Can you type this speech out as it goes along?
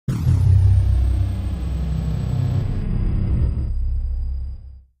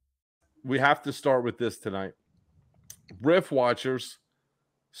we have to start with this tonight. Riftwatchers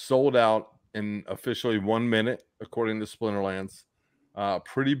sold out in officially 1 minute, according to Splinterlands.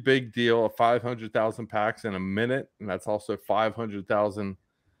 Pretty big deal of 500,000 packs in a minute, and that's also 500,000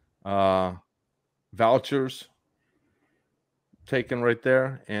 vouchers taken right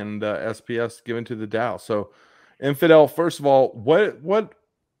there, and SPS given to the Dow. So, Infidel, first of all, what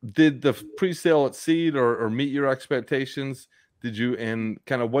did the pre-sale exceed or meet your expectations? Did you, and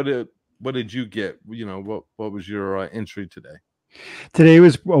kind of what did you get? You know, what was your entry today? Today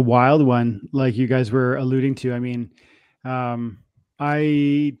was a wild one, like you guys were alluding to. I mean,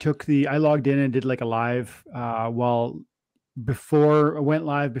 I logged in and did like a live I went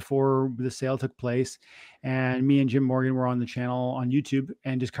live before the sale took place, and me and Jim Morgan were on the channel on YouTube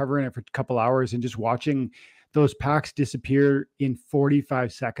and just covering it for a couple hours and just watching those packs disappear in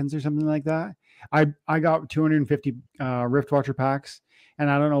 45 seconds or something like that. I got 250 Riftwatcher packs, and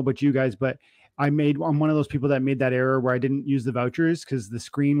I don't know about you guys, but I'm one of those people that made that error where I didn't use the vouchers because the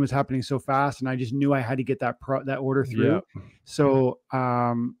screen was happening so fast, and I just knew I had to get that order through. Yeah. So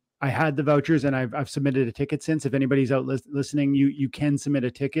I had the vouchers, and I've submitted a ticket since. If anybody's out listening, you can submit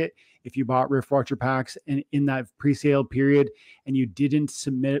a ticket if you bought Riftwatcher packs and in that pre-sale period and you didn't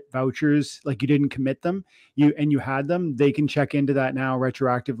submit vouchers, like you didn't commit them, you had them, they can check into that now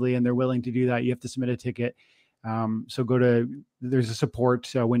retroactively, and they're willing to do that. You have to submit a ticket. So there's a support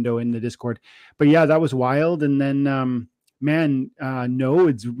window in the Discord. But yeah, that was wild. And then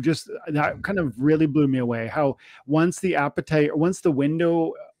nodes, just that kind of really blew me away. How once the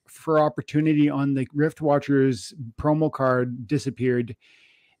window for opportunity on the Riftwatchers promo card disappeared,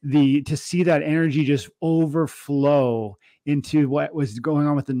 to see that energy just overflow into what was going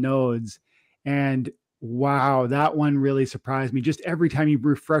on with the nodes. And wow, that one really surprised me. Just every time you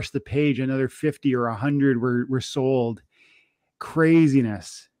refresh the page, another 50 or 100 were sold.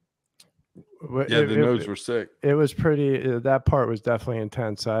 Craziness. Yeah, the nodes were sick. It was pretty, that part was definitely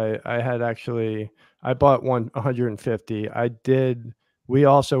intense. I bought 150. We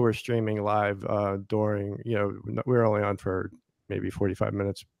also were streaming live during, we were only on for maybe 45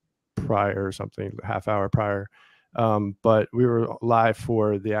 minutes prior or something, half hour prior. But we were live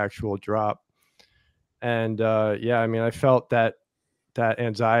for the actual drop. And yeah, I mean, I felt that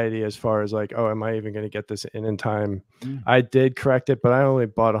anxiety as far as like, oh, am I even going to get this in time? I did correct it, but I only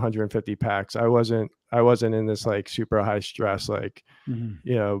bought 150 packs. I wasn't in this like super high stress. Like,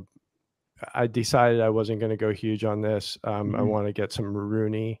 I decided I wasn't going to go huge on this. I want to get some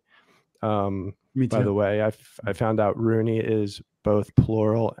Rooney. Me too. By the way, I found out Rooney is both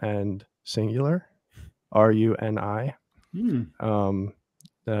plural and singular, RUNI.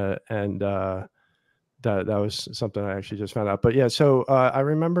 That was something I actually just found out. But yeah, so I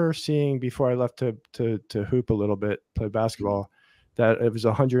remember seeing before I left to hoop a little bit, play basketball, that it was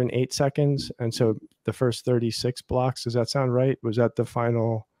 108 seconds. And so the first 36 blocks, does that sound right? Was that the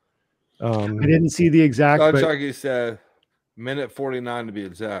final? I didn't see the exact. Chucky said minute 49 to be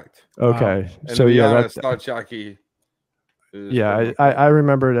exact. Okay. Wow. So yeah, honest, Chucky. Yeah, I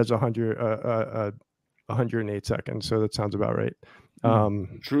remember it as 108 seconds. So that sounds about right.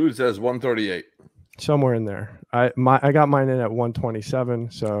 True says 138. Somewhere in there. I got mine in at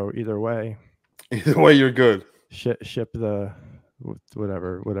 127. So either way, you're good. Ship the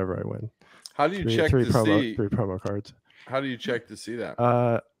whatever I win. How do you check to see 3 promo cards? How do you check to see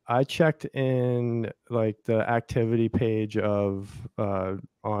that? I checked in like the activity page of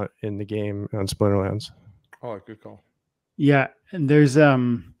in the game on Splinterlands. Oh, good call. Yeah, and there's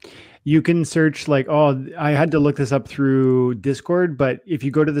you can search like, oh, I had to look this up through Discord, but if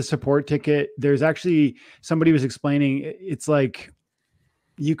you go to the support ticket, there's actually somebody was explaining, it's like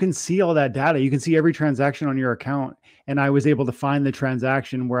you can see all that data. You can see every transaction on your account. And I was able to find the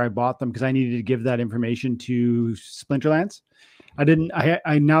transaction where I bought them because I needed to give that information to Splinterlands.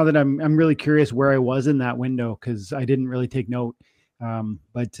 I now that I'm really curious where I was in that window because I didn't really take note.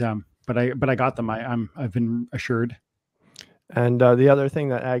 But I got them. I've been assured. And the other thing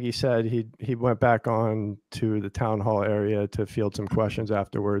that Aggie said, he went back on to the town hall area to field some questions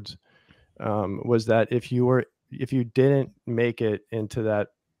afterwards, was that if you didn't make it into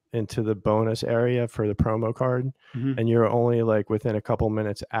the bonus area for the promo card, and you're only like within a couple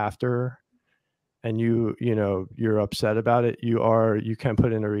minutes after, and you're upset about it, you can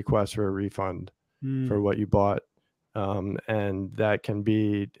put in a request for a refund for what you bought, and that can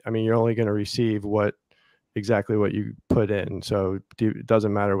be, I mean, you're only going to receive exactly what you put in. So it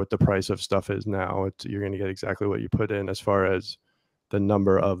doesn't matter what the price of stuff is now. You're going to get exactly what you put in as far as the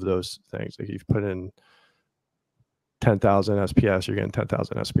number of those things. Like you've put in 10,000 SPS, you're getting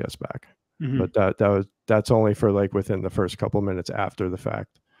 10,000 SPS back. But that's only for like within the first couple minutes after the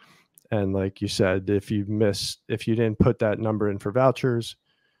fact. And like you said, if you didn't put that number in for vouchers,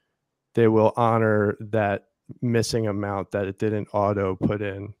 they will honor that missing amount that it didn't auto put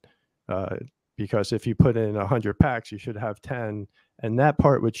in. Because if you put in 100 packs, you should have 10, and that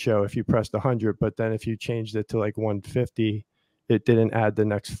part would show if you pressed 100. But then if you changed it to like 150, it didn't add the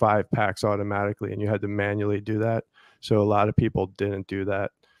next 5 packs automatically, and you had to manually do that. So a lot of people didn't do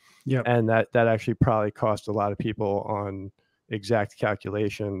that. Yeah, and that actually probably cost a lot of people on exact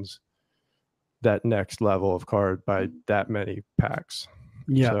calculations that next level of card by that many packs.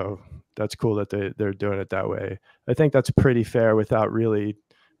 Yeah. So that's cool that they're doing it that way. I think that's pretty fair without really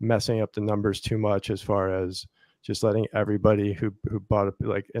messing up the numbers too much, as far as just letting everybody who bought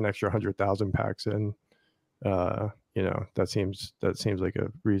like an extra 100,000 packs in. You know, that seems like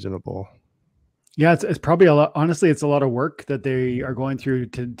a reasonable. Yeah, it's probably a lot. Honestly, it's a lot of work that they are going through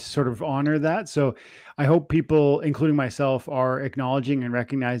to sort of honor that. So I hope people, including myself, are acknowledging and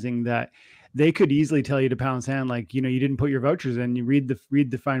recognizing that they could easily tell you to pound sand, like, you know, you didn't put your vouchers in. You read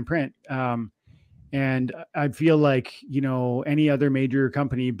the fine print. And I feel like, you know, any other major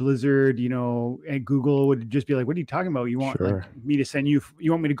company, Blizzard, you know, and Google would just be like, what are you talking about? You want like me to send you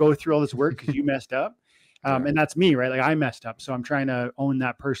want me to go through all this work because you messed up? And that's me, right? Like I messed up. So I'm trying to own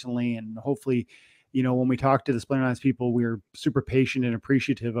that personally. And hopefully, you know, when we talk to the Splinterlands people, we're super patient and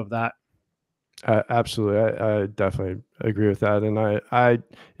appreciative of that. Absolutely. I definitely agree with that. And I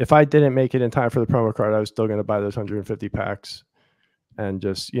if I didn't make it in time for the promo card, I was still going to buy those 150 packs. And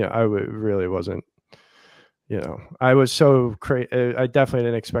just, you know, really wasn't, you know, I was so crazy. I definitely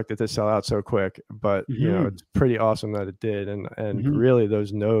didn't expect it to sell out so quick, but you know, it's pretty awesome that it did. And really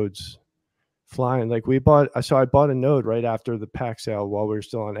those nodes flying, like I bought a node right after the pack sale while we were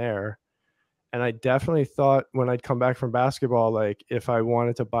still on air. And I definitely thought when I'd come back from basketball, like if I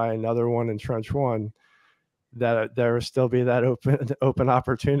wanted to buy another one in Trench 1, that there would still be that open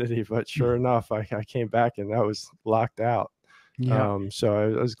opportunity. But sure enough, I came back and that was locked out. Yeah. So I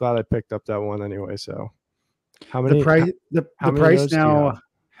was glad I picked up that one anyway. So how many? The price now?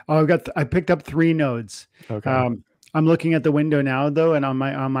 Oh, I picked up 3 nodes. Okay. I'm looking at the window now though, and on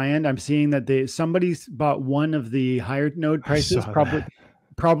my end, I'm seeing that somebody's bought one of the higher node prices,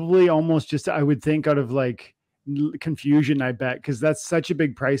 probably almost just, I would think, out of like confusion, I bet, because that's such a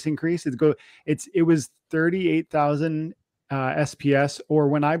big price increase. It was 38,000 SPS, or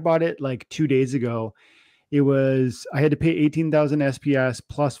when I bought it like 2 days ago, I had to pay 18,000 SPS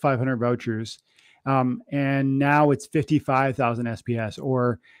plus 500 vouchers. And now it's 55,000 SPS,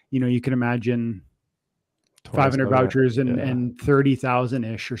 or, you know, you can imagine 500 vouchers and 30,000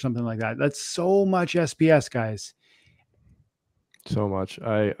 ish or something like that. That's so much SPS, guys. So much.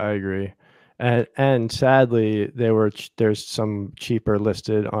 I agree. And sadly, there's some cheaper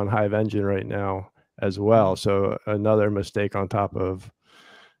listed on Hive Engine right now as well. So another mistake on top of,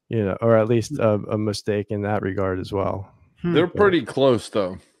 you know, or at least a mistake in that regard as well. They're pretty close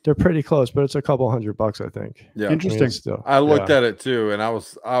though. They're pretty close, but it's a couple $100, I think. Yeah. Interesting. I looked at it too, and I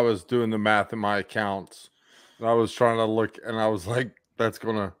was doing the math in my accounts, and I was trying to look, and I was like, that's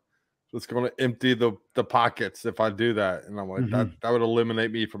gonna empty the pockets if I do that. And I'm like, that would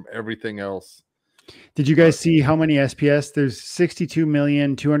eliminate me from everything else. Did you guys see how many SPS? There's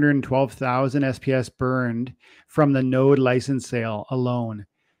 62,212,000 SPS burned from the node license sale alone.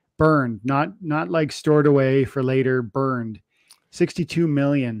 Burned, not like stored away for later, burned. 62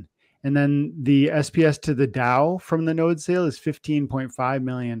 million. And then the SPS to the DAO from the node sale is 15.5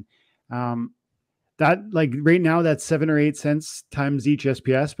 million. That, like, right now that's 7 or 8 cents times each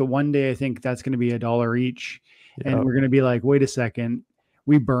SPS, but one day I think that's going to be $1 each. And we're going to be like, wait a second,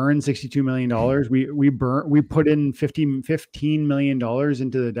 we burned $62 million. We put in $15 million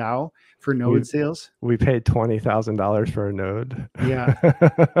into the DAO for node sales. We paid $20,000 for a node. Yeah.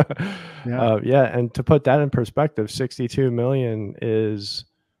 Yeah. And to put that in perspective, 62 million is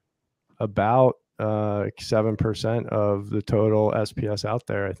about 7% of the total SPS out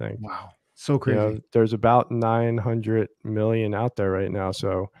there, I think. Wow. So crazy. You know, there's about 900 million out there right now.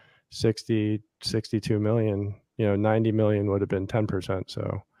 So 62 million, you know, 90 million would have been 10%.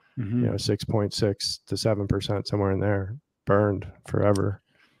 So, you know, 6.6 to 7%, somewhere in there, burned forever.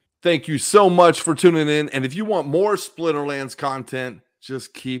 Thank you so much for tuning in. And if you want more Splinterlands content,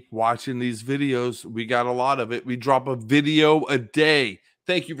 just keep watching these videos. We got a lot of it. We drop a video a day.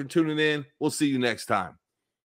 Thank you for tuning in. We'll see you next time.